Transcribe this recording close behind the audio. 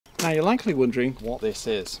Now you're likely wondering what this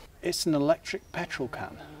is. It's an electric petrol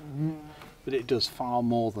can, but it does far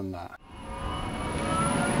more than that.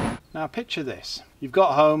 Now picture this. You've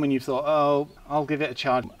got home and you've thought, oh, I'll give it a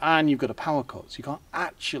charge, and you've got a power cut, so you can't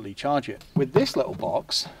actually charge it. With this little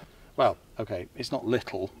box, well, okay, it's not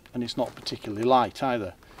little and it's not particularly light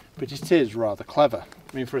either, but it is rather clever.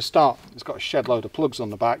 I mean, for a start, it's got a shed load of plugs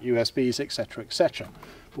on the back, USBs, etc, etc.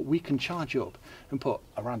 But we can charge up and put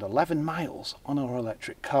around 11 miles on our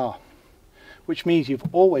electric car, which means you've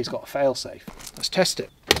always got a fail-safe. Let's test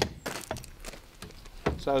it.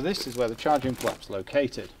 So this is where the charging flap's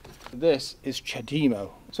located. This is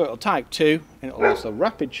CHAdeMO. So it'll Type 2 and it'll also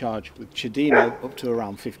rapid charge with CHAdeMO up to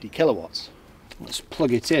around 50 kilowatts. Let's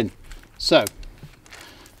plug it in. So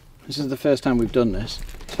this is the first time we've done this.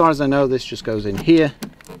 As far as I know, this just goes in here,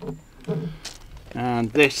 and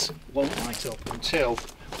this won't light up until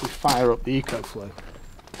we fire up the EcoFlow.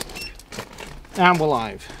 And we're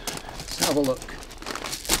live. Let's have a look.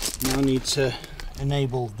 Now I need to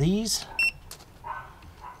enable these.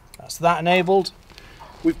 That's that enabled.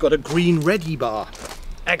 We've got a green ready bar.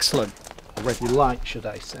 Excellent. Or ready light, should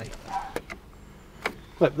I say.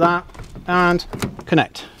 Flip that and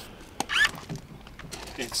connect.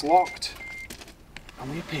 It's locked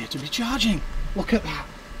and we appear to be charging. Look at that.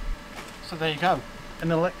 So there you go.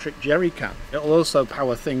 An electric jerry can. It'll also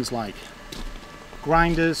power things like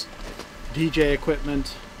grinders, DJ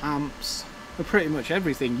equipment, amps, and pretty much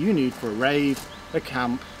everything you need for a rave, a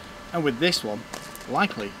camp, and with this one,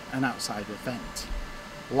 likely an outside event.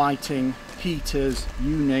 Lighting, heaters,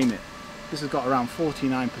 you name it. This has got around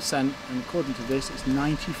 49%, and according to this, it's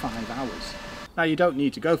 95 hours. Now you don't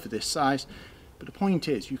need to go for this size, but the point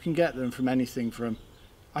is you can get them from anything from,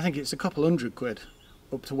 I think it's a couple £100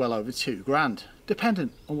 up to well over £2,000,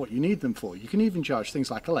 dependent on what you need them for. You can even charge things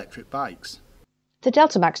like electric bikes. The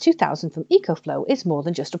Deltamax 2000 from EcoFlow is more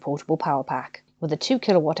than just a portable power pack. With a 2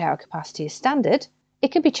 kWh capacity as standard,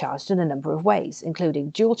 it can be charged in a number of ways,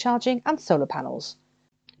 including dual charging and solar panels.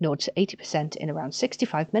 0 to 80% in around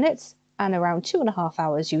 65 minutes and around 2.5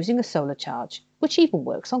 hours using a solar charge, which even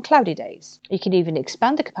works on cloudy days. You can even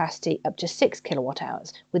expand the capacity up to 6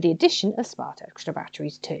 kWh with the addition of smart extra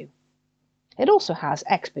batteries too. It also has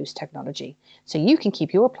X-Boost technology, so you can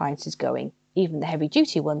keep your appliances going, even the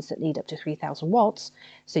heavy-duty ones that need up to 3000 watts,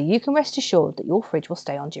 so you can rest assured that your fridge will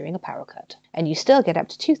stay on during a power cut. And you still get up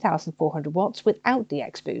to 2400 watts without the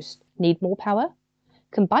X-Boost. Need more power?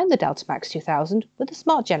 Combine the Deltamax 2000 with a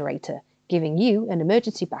smart generator, giving you an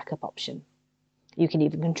emergency backup option. You can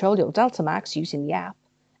even control your Deltamax using the app,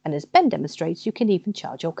 and as Ben demonstrates, you can even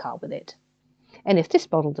charge your car with it. And if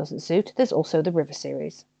this model doesn't suit, there's also the River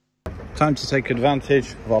series. Time to take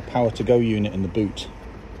advantage of our power to go unit in the boot.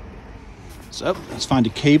 So let's find a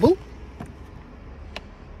cable,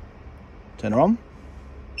 turn her on,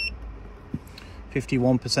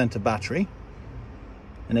 51% of battery,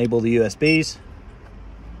 enable the USBs,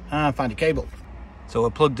 and find a cable. So we're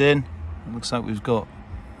plugged in. It looks like we've got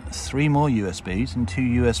 3 more USBs and 2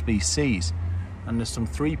 USB-Cs, and there's some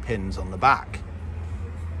 3 pins on the back.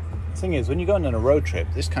 The thing is, when you're going on a road trip,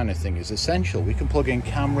 this kind of thing is essential. We can plug in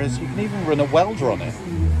cameras, you can even run a welder on it.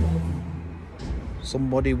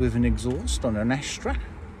 Somebody with an exhaust on an Astra.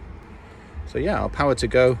 So yeah, our power to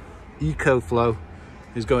go EcoFlow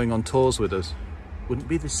is going on tours with us. Wouldn't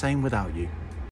be the same without you.